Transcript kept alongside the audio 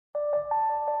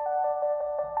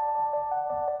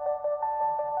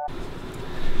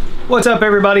What's up,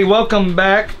 everybody? Welcome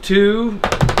back to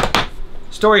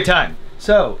story time.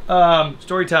 So,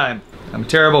 story time. I'm a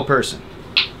terrible person.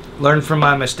 Learn from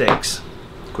my mistakes.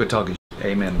 Quit talking.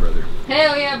 Amen, brother.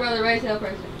 Hell yeah, brother. Right tail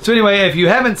person. So anyway, if you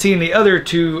haven't seen the other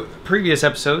two previous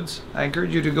episodes, I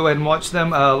encourage you to go ahead and watch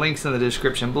them. Links in the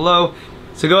description below.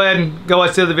 So go ahead and go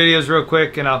watch the other videos real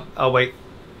quick, and I'll wait.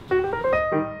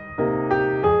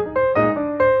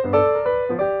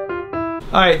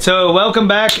 Alright, so welcome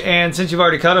back, and since you've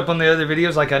already caught up on the other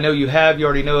videos, like I know you have, you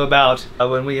already know about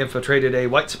when we infiltrated a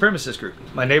white supremacist group.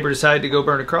 My neighbor decided to go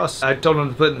burn a cross. I told him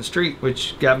to put it in the street,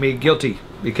 which got me guilty,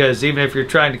 because even if you're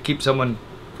trying to keep someone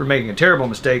from making a terrible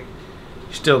mistake,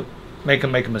 you still make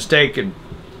them make a mistake, and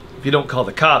if you don't call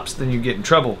the cops, then you get in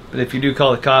trouble. But if you do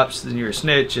call the cops, then you're a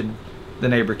snitch, and the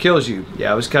neighbor kills you.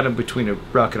 Yeah, I was kind of between a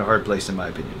rock and a hard place, in my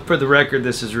opinion. For the record,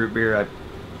 this is root beer. I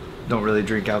don't really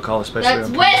drink alcohol, especially.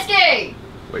 That's whiskey!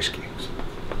 Whiskey.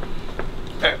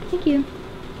 Thank you.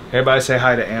 Everybody say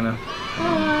hi to Anna.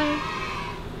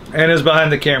 Hi. Anna's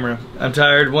behind the camera. I'm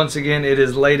tired. Once again, it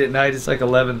is late at night. It's like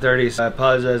 11:30, so I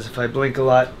apologize if I blink a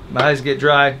lot. My eyes get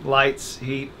dry, lights,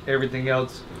 heat, everything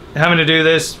else. Having to do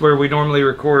this where we normally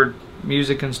record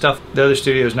music and stuff. The other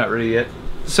studio is not ready yet.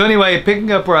 So anyway,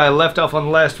 picking up where I left off on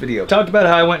the last video. Talked about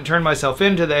how I went and turned myself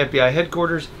into the FBI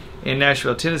headquarters in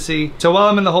Nashville, Tennessee. So while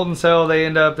I'm in the holding cell,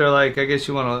 they're like, I guess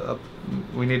you want to,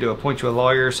 we need to appoint you a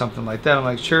lawyer or something like that. I'm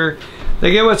like, sure.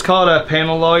 They get what's called a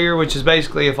panel lawyer, which is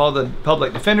basically if all the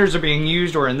public defenders are being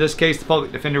used, or in this case, the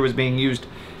public defender was being used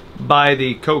by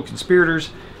the co-conspirators,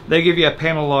 they give you a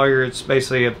panel lawyer. It's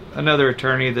basically another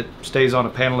attorney that stays on a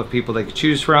panel of people they could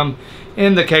choose from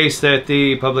in the case that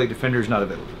the public defender is not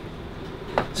available.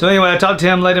 So anyway, I talked to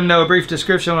him, let him know a brief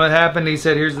description of what happened. He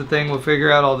said, here's the thing, we'll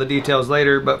figure out all the details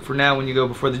later, but for now, when you go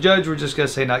before the judge, we're just going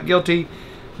to say not guilty.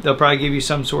 They'll probably give you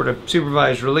some sort of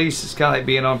supervised release. It's kind of like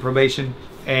being on probation,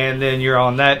 and then you're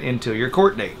on that until your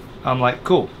court date. I'm like,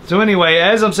 cool. So anyway,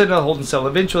 as I'm sitting in the holding cell,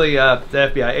 eventually the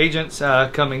FBI agents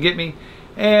come and get me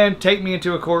and take me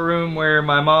into a courtroom where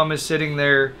my mom is sitting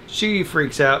there. She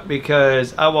freaks out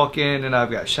because I walk in and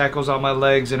I've got shackles on my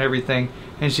legs and everything,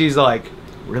 and she's like,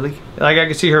 really? Like, I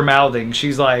can see her mouthing.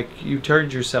 She's like, you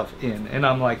turned yourself in. And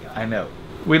I'm like, I know.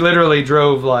 We literally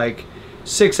drove like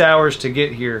 6 hours to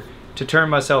get here to turn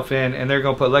myself in, and they're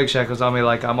gonna put leg shackles on me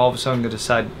like I'm all of a sudden gonna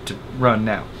decide to run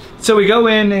now. So we go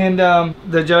in, and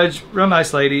the judge, real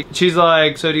nice lady, she's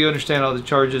like, so do you understand all the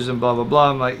charges and blah blah blah?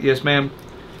 I'm like, yes ma'am,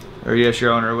 or yes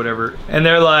your honor, or whatever. And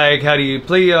they're like, how do you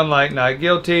plead? I'm like, not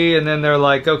guilty. And then they're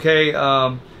like, okay,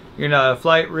 you're not a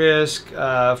flight risk.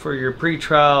 For your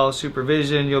pretrial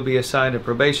supervision, you'll be assigned a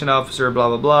probation officer, blah,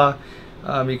 blah,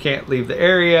 blah. You can't leave the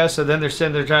area. So then they're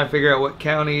sitting there trying to figure out what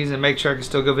counties and make sure I can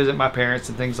still go visit my parents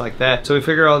and things like that. So we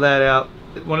figure all that out.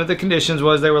 One of the conditions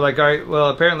was they were like, all right, well,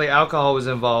 apparently alcohol was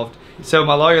involved. So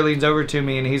my lawyer leans over to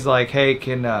me and he's like, hey,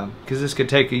 because this could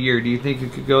take a year, do you think you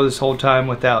could go this whole time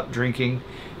without drinking?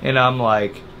 And I'm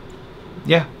like,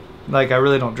 yeah, like I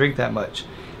really don't drink that much.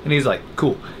 And he's like,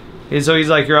 cool. And so he's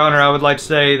like, your honor, I would like to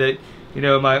say that, you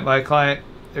know, my client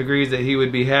agrees that he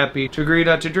would be happy to agree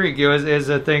not to drink, you know, as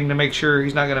a thing to make sure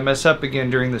he's not going to mess up again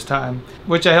during this time,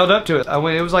 which I held up to it.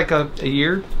 It was like a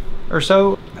year or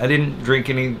so. I didn't drink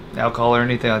any alcohol or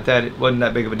anything like that. It wasn't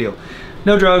that big of a deal.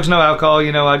 No drugs, no alcohol.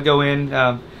 You know, I'd go in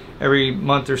every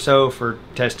month or so for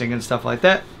testing and stuff like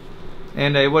that,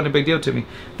 and it wasn't a big deal to me.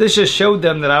 This just showed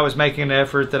them that I was making an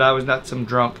effort, that I was not some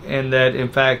drunk, and that in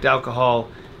fact alcohol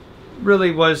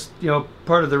really was, you know,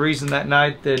 part of the reason that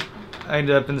night that I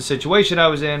ended up in the situation I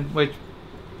was in, which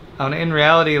in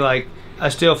reality, like, I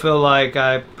still feel like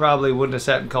I probably wouldn't have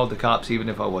sat and called the cops even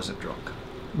if I wasn't drunk.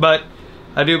 But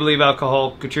I do believe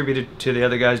alcohol contributed to the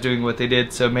other guys doing what they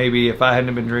did, so maybe if I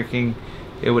hadn't been drinking,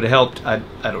 it would have helped. I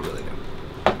don't really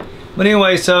know. But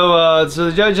anyway, so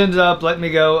the judge ends up letting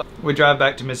me go. We drive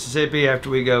back to Mississippi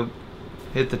after we go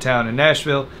hit the town in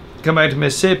Nashville. Come back to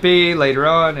Mississippi later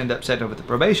on, end up setting up with the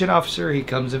probation officer. He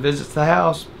comes and visits the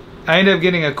house. I end up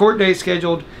getting a court date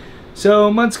scheduled.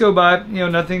 So months go by, you know,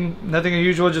 nothing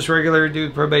unusual, just regular do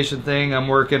the probation thing. I'm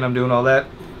working, I'm doing all that.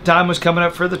 Time was coming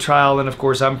up for the trial, and of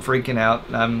course I'm freaking out.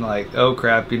 I'm like, oh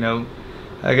crap, you know,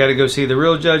 I got to go see the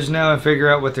real judge now and figure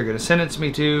out what they're going to sentence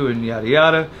me to, and yada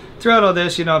yada. Throughout all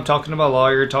this, you know, I'm talking to my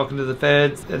lawyer, talking to the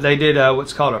feds. They did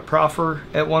what's called a proffer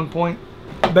at one point.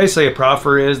 Basically, a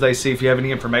proffer is they see if you have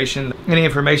any information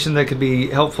that could be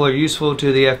helpful or useful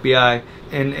to the FBI,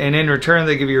 and in return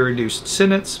they give you a reduced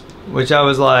sentence, which I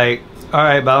was like, all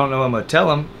right, but I don't know what I'm going to tell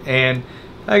them. And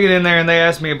I get in there and they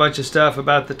ask me a bunch of stuff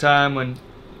about the time when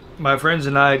my friends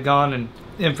and I had gone and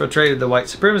infiltrated the white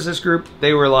supremacist group.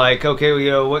 They were like, okay, well,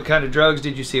 you know, what kind of drugs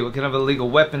did you see? What kind of illegal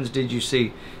weapons did you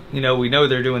see? you know, we know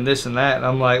they're doing this and that. And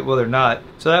I'm like, well, they're not.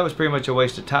 So that was pretty much a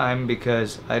waste of time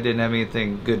because I didn't have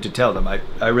anything good to tell them.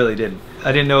 I really didn't.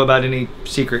 I didn't know about any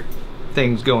secret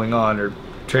things going on or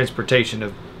transportation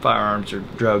of firearms or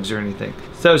drugs or anything.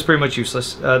 So that was pretty much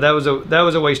useless. That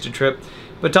was a wasted trip.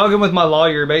 But talking with my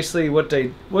lawyer, basically what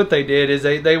they did is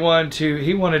he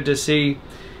wanted to see,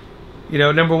 you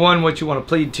know, number one, what you want to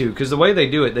plead to, because the way they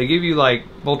do it, they give you like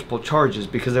multiple charges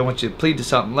because they want you to plead to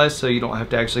something less so you don't have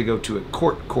to actually go to a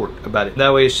court about it.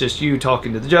 That way it's just you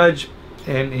talking to the judge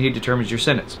and he determines your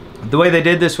sentence. The way they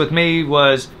did this with me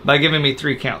was by giving me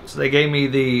 3 counts. They gave me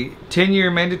the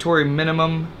 10-year mandatory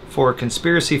minimum for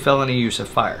conspiracy felony use of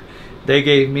fire. They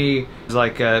gave me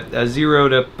like a 0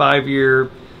 to 5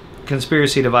 year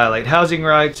conspiracy to violate housing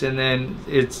rights, and then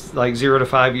it's like 0 to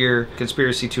 5 year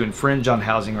conspiracy to infringe on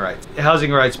housing rights.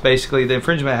 Housing rights, basically, the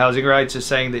infringement of housing rights is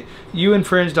saying that you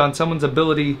infringed on someone's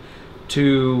ability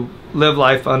to live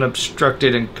life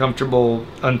unobstructed and comfortable,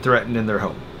 unthreatened in their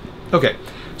home. Okay,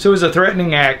 so it was a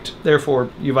threatening act, therefore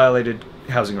you violated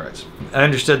housing rights. I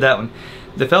understood that one.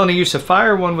 The felony use of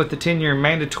fire one with the 10-year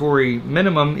mandatory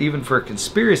minimum, even for a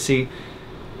conspiracy,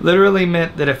 literally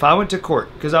meant that if I went to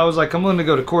court, because I was like, I'm willing to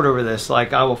go to court over this,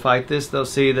 like I will fight this, they'll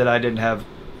see that I didn't have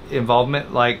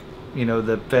involvement like, you know,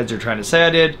 the feds are trying to say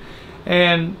I did,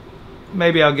 and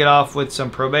maybe I'll get off with some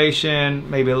probation,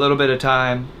 maybe a little bit of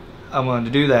time. I'm willing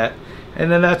to do that.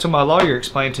 And then that's when my lawyer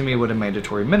explained to me what a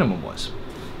mandatory minimum was.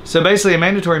 So basically a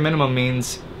mandatory minimum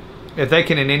means if they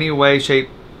can in any way, shape,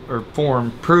 or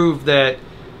form prove that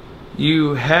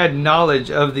you had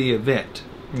knowledge of the event,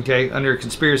 okay, under a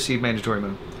conspiracy mandatory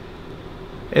minimum.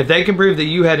 If they can prove that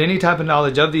you had any type of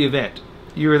knowledge of the event,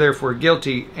 you are therefore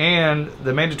guilty and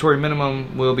the mandatory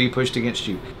minimum will be pushed against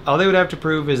you. All they would have to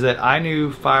prove is that I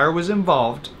knew fire was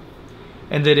involved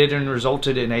and that it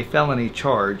resulted in a felony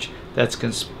charge. That's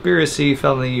conspiracy,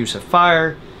 felony use of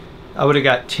fire. I would have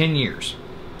got 10 years.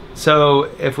 So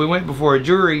if we went before a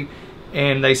jury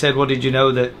and they said, well, did you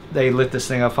know that they lit this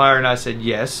thing on fire? And I said,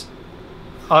 yes.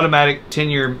 Automatic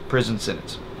 10-year prison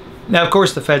sentence. Now, of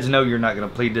course, the feds know you're not going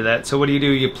to plead to that. So what do?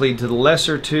 You plead to the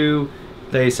lesser two.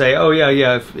 They say, oh,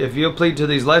 yeah, if you'll plead to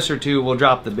these lesser two, we'll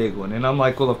drop the big one. And I'm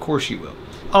like, well, of course you will.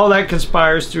 All that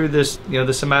conspires through this, you know,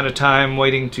 this amount of time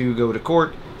waiting to go to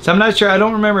court. So I'm not sure. I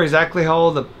don't remember exactly how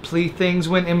all the plea things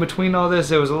went in between all this.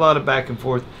 There was a lot of back and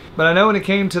forth. But I know when it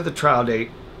came to the trial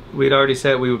date, we'd already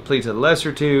said we would plead to the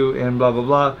lesser two and blah, blah,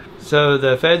 blah. So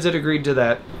the feds had agreed to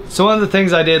that. So one of the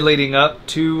things I did leading up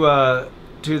to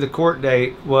the court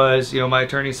date was, you know, my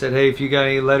attorney said, hey, if you got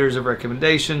any letters of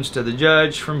recommendations to the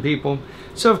judge from people.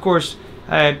 So of course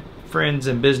I had friends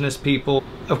and business people.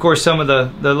 Of course, some of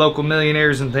the local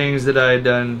millionaires and things that I had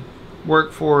done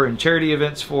work for and charity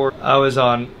events for. I was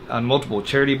on multiple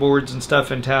charity boards and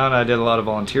stuff in town. I did a lot of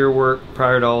volunteer work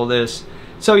prior to all this.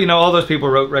 So, you know, all those people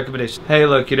wrote recommendations. Hey,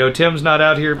 look, you know, Tim's not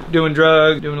out here doing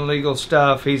drugs, doing illegal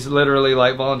stuff. He's literally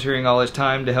like volunteering all his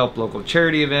time to help local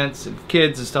charity events and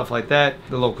kids and stuff like that,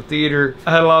 the local theater.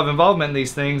 I had a lot of involvement in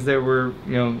these things that were,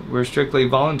 you know, were strictly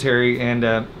voluntary and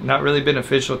not really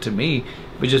beneficial to me,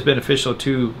 but just beneficial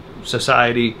to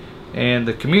society and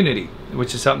the community,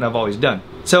 which is something I've always done.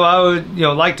 So I would, you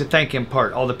know, like to thank in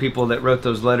part all the people that wrote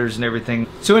those letters and everything.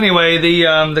 So anyway,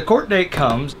 the court date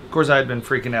comes. Of course, I had been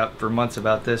freaking out for months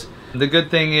about this. The good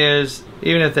thing is,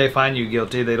 even if they find you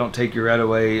guilty, they don't take you right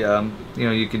away. You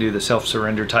know, you can do the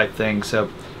self-surrender type thing. So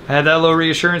I had that little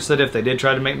reassurance that if they did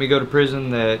try to make me go to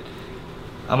prison, that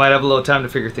I might have a little time to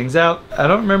figure things out. I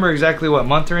don't remember exactly what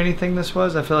month or anything this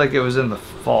was. I feel like it was in the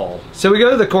fall. So we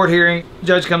go to the court hearing.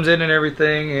 Judge comes in and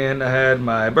everything, and I had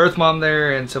my birth mom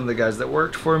there and some of the guys that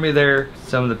worked for me there.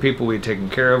 Some of the people we'd taken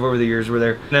care of over the years were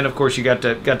there. And then of course you got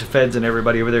to feds and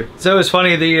everybody over there. So it was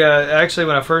funny, actually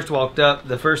when I first walked up,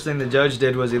 the first thing the judge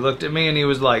did was he looked at me and he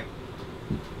was like,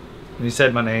 and he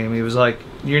said my name, he was like,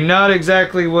 "You're not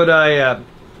exactly what I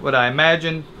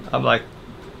imagined." I'm like,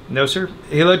 "No, sir."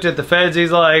 He looked at the feds.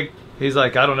 He's like,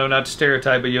 I don't know, not to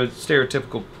stereotype, but you're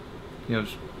stereotypical, you know,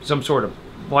 some sort of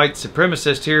white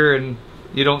supremacist here, and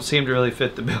you don't seem to really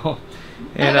fit the bill.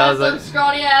 And I was some like,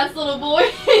 scrawny ass little boy.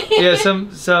 yeah,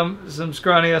 some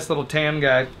scrawny ass little tan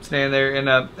guy standing there, and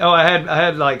oh, I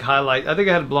had like highlight. I think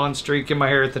I had a blonde streak in my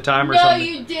hair at the time or something.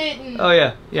 No, you didn't. Oh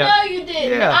yeah. No, you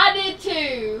didn't. Yeah. I did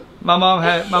too. My mom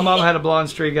had a blonde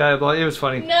streak. I had blonde. It was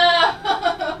funny.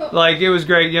 No. Like, it was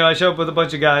great. You know, I showed up with a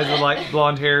bunch of guys with like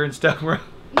blonde hair and stuff,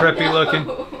 preppy looking.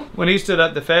 When he stood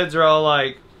up, the feds are all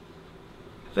like,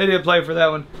 they didn't play for that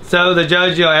one. So the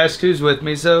judge, you know, asked who's with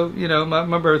me. So, you know,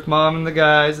 my birth mom and the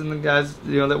guys,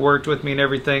 you know, that worked with me and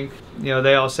everything, you know,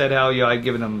 they all said how, you know, I'd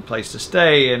given them a place to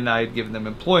stay and I'd given them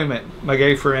employment. My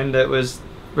gay friend that was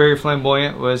very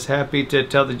flamboyant, was happy to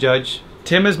tell the judge,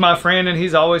 Tim is my friend and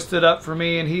he's always stood up for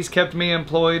me and he's kept me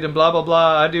employed and blah, blah,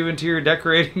 blah. I do interior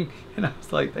decorating. And I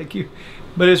was like, thank you.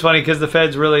 But it's funny because the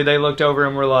feds really, they looked over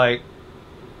and were like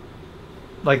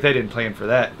they didn't plan for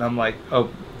that. And I'm like,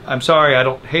 oh, I'm sorry, I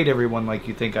don't hate everyone like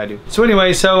you think I do. So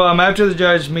anyway, so after the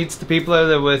judge meets the people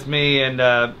that are with me and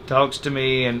talks to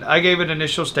me, and I gave an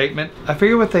initial statement. I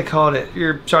forget what they called it.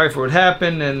 You're sorry for what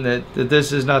happened and that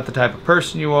this is not the type of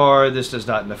person you are. This does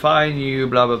not define you,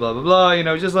 blah, blah, blah, blah, blah. You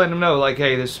know, just letting them know like,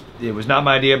 hey, it was not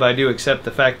my idea, but I do accept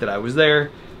the fact that I was there.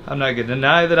 I'm not going to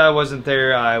deny that I wasn't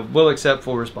there. I will accept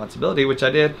full responsibility, which I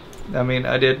did. I mean,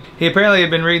 I did. He apparently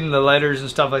had been reading the letters and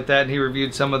stuff like that, and he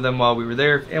reviewed some of them while we were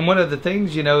there. And one of the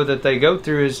things, you know, that they go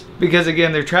through is, because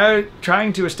again, they're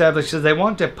trying to establish that they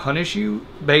want to punish you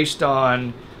based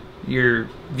on your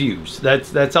views.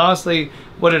 That's honestly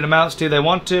what it amounts to. They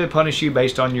want to punish you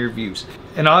based on your views.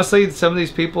 And honestly, some of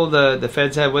these people the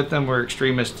feds had with them were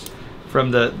extremists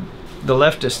from the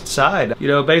leftist side. You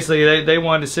know, basically they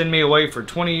wanted to send me away for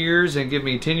 20 years and give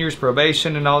me 10 years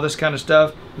probation and all this kind of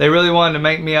stuff. They really wanted to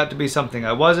make me out to be something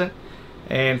I wasn't.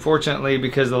 And fortunately,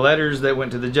 because the letters that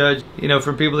went to the judge, you know,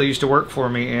 from people that used to work for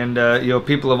me and, you know,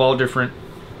 people of all different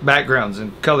backgrounds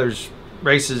and colors,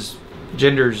 races,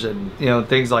 genders, and, you know,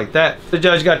 things like that. The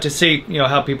judge got to see, you know,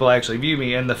 how people actually view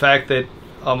me, and the fact that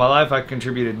all my life I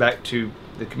contributed back to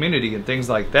the community and things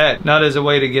like that, not as a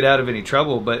way to get out of any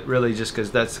trouble, but really just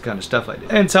because that's the kind of stuff I did.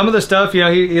 And some of the stuff, you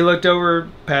know, he looked over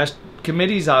past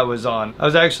committees I was on. I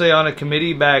was actually on a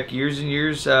committee back years and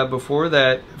years before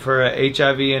that for a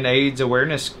HIV and AIDS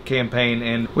awareness campaign,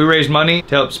 and we raised money to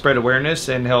help spread awareness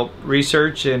and help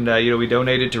research, and you know, we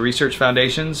donated to research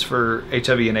foundations for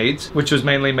HIV and AIDS, which was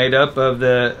mainly made up of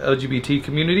the LGBT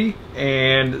community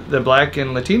and the Black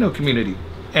and Latino community.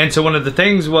 And so one of the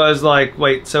things was like,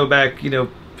 wait, so back, you know,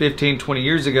 15, 20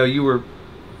 years ago, you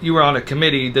were on a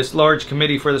committee, this large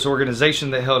committee for this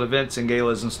organization that held events and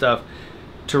galas and stuff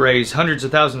to raise hundreds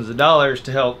of thousands of dollars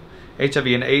to help HIV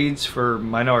and AIDS for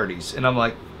minorities. And I'm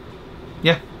like,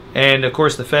 yeah. And of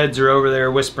course the feds are over there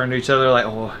whispering to each other like,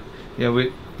 oh, you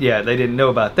know, they didn't know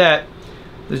about that.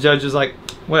 The judge is like,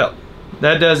 well,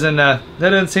 that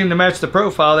doesn't seem to match the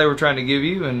profile they were trying to give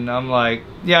you. And I'm like,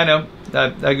 yeah, I know.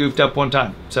 I goofed up one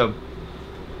time, so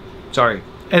sorry.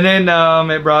 And then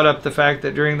it brought up the fact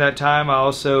that during that time I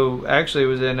also actually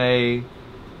was in a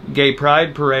gay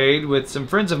pride parade with some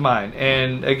friends of mine,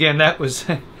 and again that was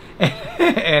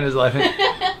Anna's laughing.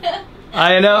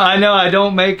 I know I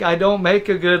don't make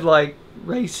a good like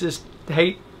racist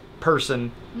hate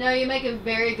person. No, you make a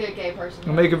very good gay person.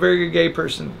 I make a very good gay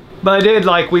person. But I did,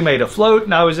 like, we made a float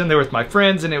and I was in there with my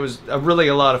friends, and it was really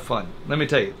a lot of fun. Let me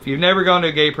tell you, if you've never gone to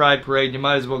a gay pride parade, you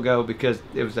might as well go, because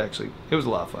it was a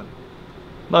lot of fun.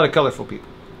 A lot of colorful people.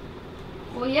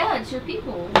 Well, yeah, it's your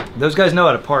people. Those guys know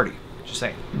how to party. Just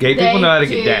saying. Gay people know how to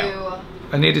get down.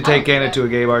 I need to take Anna to a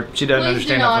gay bar. She doesn't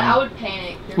understand that. I would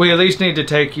panic. We at least need to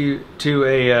take you to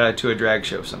a drag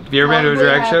show sometime. Have you ever been to a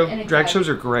drag show? Drag shows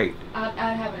are great. I'd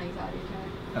have an anxiety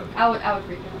attack. Okay. I would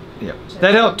freak out. Yeah,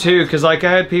 that helped too, because like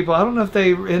I had people, I don't know if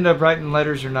they end up writing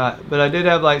letters or not, but I did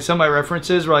have like some of my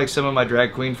references were like some of my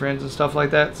drag queen friends and stuff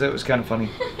like that, so it was kind of funny.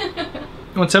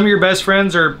 When some of your best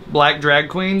friends are black drag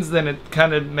queens, then it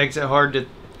kind of makes it hard to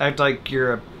act like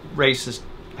you're a racist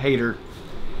hater.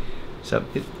 So,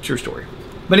 true story.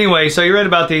 But anyway, so you read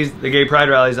about the gay pride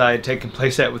rallies I had taken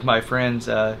place at with my friends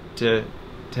to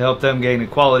help them gain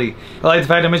equality. I like the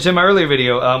fact I mentioned in my earlier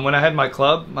video, when I had my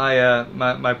club,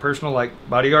 my personal like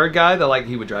bodyguard guy, that like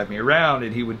he would drive me around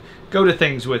and he would go to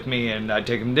things with me, and I'd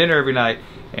take him to dinner every night,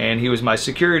 and he was my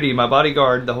security, my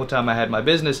bodyguard the whole time I had my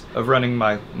business of running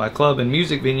my club and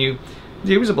music venue.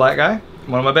 He was a black guy,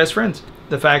 one of my best friends.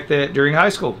 The fact that during high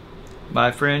school,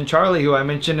 my friend Charlie, who I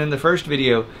mentioned in the first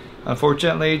video,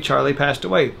 unfortunately, Charlie passed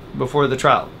away before the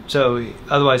trial. So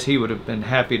otherwise he would have been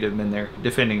happy to have been there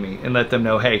defending me and let them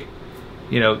know, hey,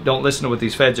 you know, don't listen to what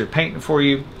these feds are painting for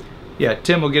you. Yeah,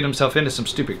 Tim will get himself into some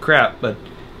stupid crap, but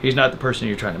he's not the person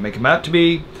you're trying to make him out to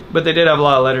be. But they did have a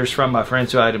lot of letters from my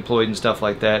friends who I had employed and stuff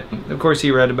like that. Of course,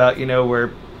 he read about, you know, where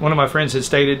one of my friends had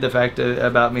stated the fact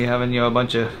about me having, you know, a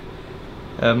bunch of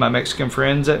my Mexican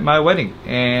friends at my wedding,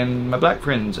 and my black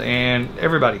friends, and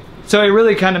everybody. So it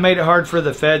really kind of made it hard for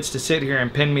the feds to sit here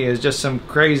and pin me as just some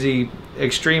crazy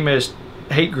extremist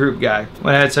hate group guy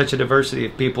when I had such a diversity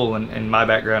of people in my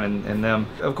background and them.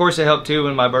 Of course, it helped too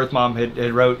when my birth mom had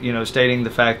wrote, you know, stating the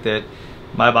fact that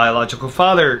my biological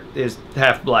father is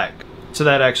half black. So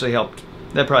that actually helped.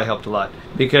 That probably helped a lot,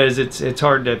 because it's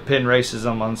hard to pin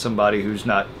racism on somebody who's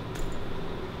not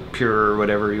pure or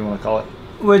whatever you want to call it.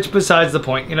 Which, besides the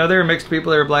point, you know, there are mixed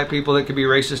people, there are black people that could be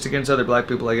racist against other black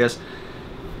people, I guess.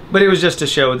 But it was just to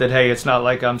show that, hey, it's not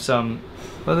like I'm some,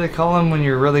 what do they call them when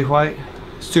you're really white?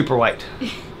 Super white.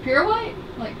 Pure white?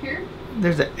 Like pure?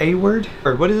 There's an A word?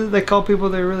 Or what is it they call people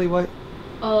that are really white?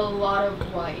 A lot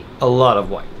of white. A lot of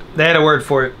white. They had a word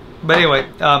for it. But anyway,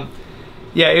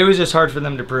 yeah, it was just hard for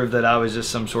them to prove that I was just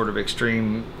some sort of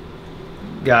extreme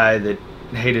guy that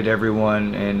hated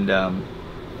everyone. And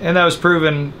that was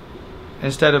proven,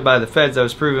 instead of by the feds, that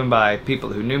was proven by people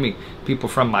who knew me. People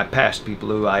from my past, people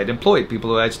who I had employed, people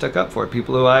who I had stuck up for,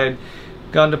 people who I had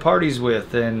gone to parties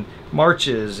with and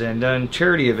marches and done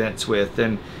charity events with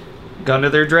and gone to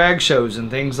their drag shows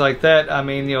and things like that. I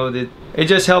mean, you know, it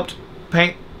just helped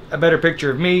paint a better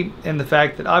picture of me, and the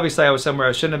fact that obviously I was somewhere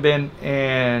I shouldn't have been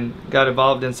and got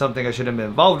involved in something I shouldn't have been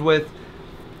involved with,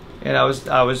 and I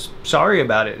was sorry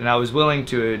about it, and I was willing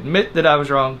to admit that I was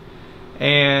wrong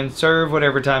and serve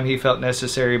whatever time he felt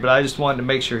necessary. But I just wanted to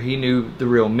make sure he knew the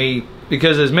real me,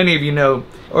 because as many of you know,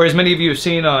 or as many of you have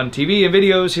seen on TV and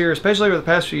videos here, especially over the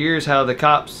past few years, how the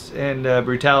cops and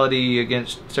brutality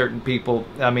against certain people,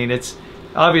 I mean, it's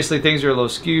obviously things are a little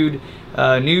skewed.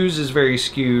 News is very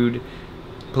skewed.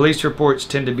 Police reports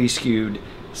tend to be skewed.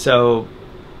 So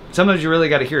sometimes you really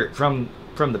got to hear it from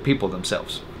the people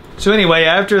themselves. So anyway,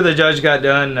 after the judge got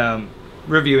done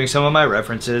reviewing some of my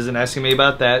references and asking me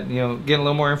about that, you know, getting a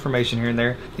little more information here and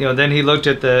there, you know, then he looked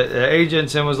at the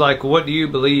agents and was like, what do you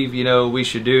believe, you know, we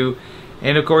should do?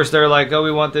 And of course they're like, oh,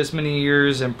 we want this many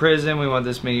years in prison, we want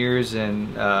this many years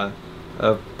in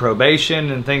of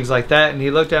probation and things like that. And he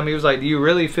looked at me, he was like, do you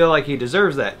really feel like he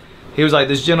deserves that? He was like,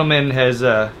 this gentleman has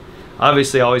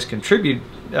obviously always contributed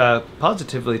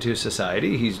positively to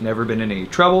society. He's never been in any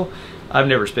trouble. I've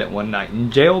never spent one night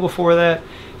in jail before that.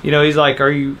 You know, he's like,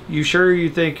 are you sure you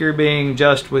think you're being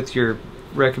just with your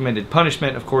recommended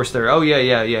punishment? Of course they're, oh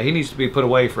yeah, he needs to be put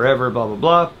away forever, blah, blah,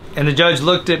 blah. And the judge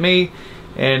looked at me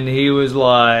and he was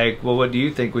like, well, what do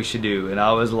you think we should do? And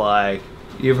I was like,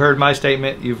 you've heard my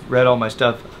statement, you've read all my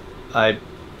stuff. I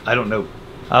don't know.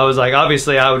 I was like,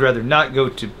 obviously I would rather not go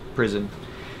to prison.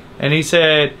 And he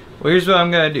said, well, here's what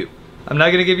I'm gonna do. I'm not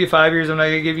gonna give you 5 years, I'm not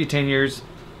gonna give you 10 years,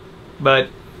 but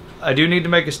I do need to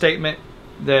make a statement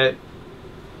that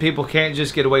people can't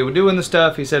just get away with doing the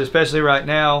stuff. He said, especially right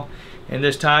now in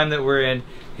this time that we're in,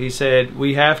 he said,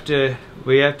 we have to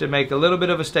make a little bit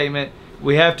of a statement.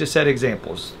 We have to set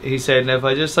examples. He said, and if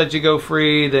I just let you go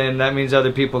free, then that means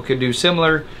other people could do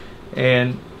similar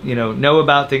and, you know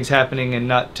about things happening and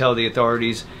not tell the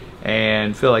authorities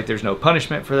and feel like there's no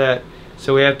punishment for that.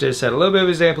 So we have to set a little bit of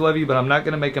an example of you, but I'm not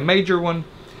going to make a major one.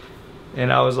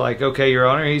 And I was like, okay, Your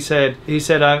Honor. He said,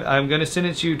 I'm going to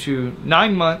sentence you to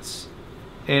 9 months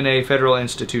in a federal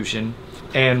institution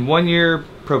and 1 year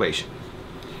probation.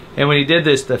 And when he did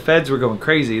this, the feds were going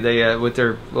crazy. They with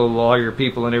their little lawyer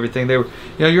people and everything, they were,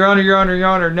 you know, Your Honor, Your Honor, Your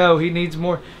Honor, no, he needs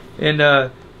more.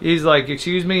 And he's like,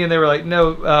 excuse me, and they were like,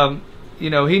 no, you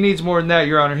know, he needs more than that,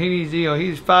 Your Honor. He needs, you know,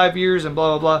 he's 5 years and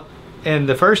blah blah blah. And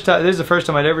the first time, this is the first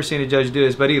time I'd ever seen a judge do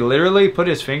this, but he literally put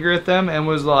his finger at them and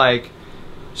was like,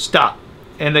 stop.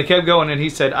 And they kept going, and he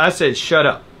said, I said, shut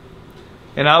up.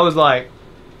 And I was like,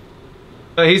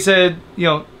 he said, you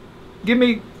know, give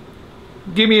me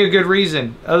a good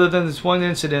reason other than this one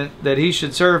incident that he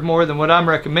should serve more than what I'm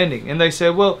recommending. And they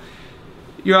said, well,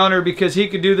 Your Honor, because he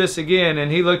could do this again.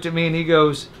 And he looked at me and he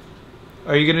goes,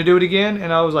 are you going to do it again?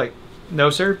 And I was like,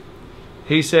 no, sir.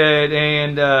 He said,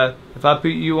 and if I put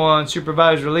you on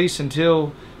supervised release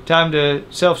until time to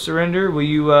self-surrender, will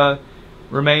you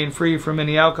remain free from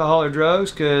any alcohol or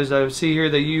drugs? Because I see here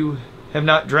that you have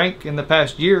not drank in the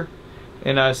past year.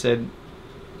 And I said,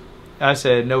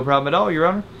 no problem at all, Your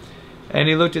Honor. And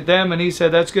he looked at them and he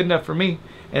said, that's good enough for me.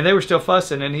 And they were still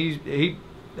fussing, and he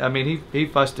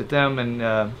fussed at them,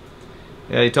 and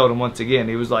he told them once again,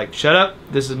 he was like, shut up,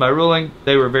 this is my ruling.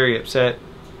 They were very upset,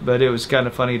 but it was kind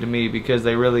of funny to me because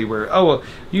they really were, oh, well,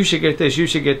 you should get this, you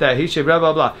should get that, he should blah,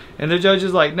 blah, blah. And the judge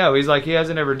is like, no, he's like, he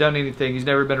hasn't ever done anything, he's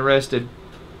never been arrested.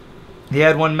 He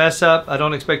had one mess up, I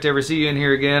don't expect to ever see you in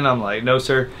here again. I'm like, no,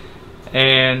 sir.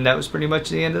 And that was pretty much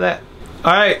the end of that.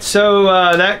 Alright, so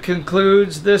that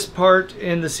concludes this part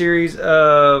in the series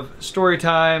of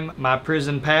Storytime, My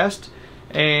Prison Past.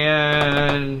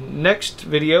 And next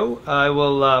video, I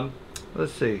will,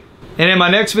 let's see. And in my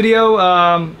next video,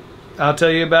 I'll tell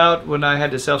you about when I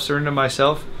had to self-surrender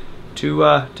myself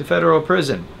to federal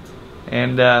prison.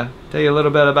 And tell you a little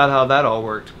bit about how that all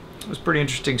worked. It was pretty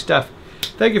interesting stuff.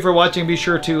 Thank you for watching. Be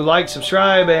sure to like,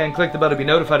 subscribe, and click the bell to be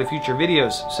notified of future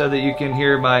videos so that you can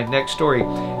hear my next story.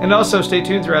 And also stay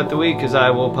tuned throughout the week as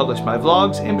I will publish my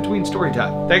vlogs in between story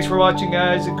time. Thanks for watching,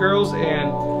 guys and girls, and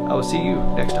I will see you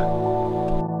next time.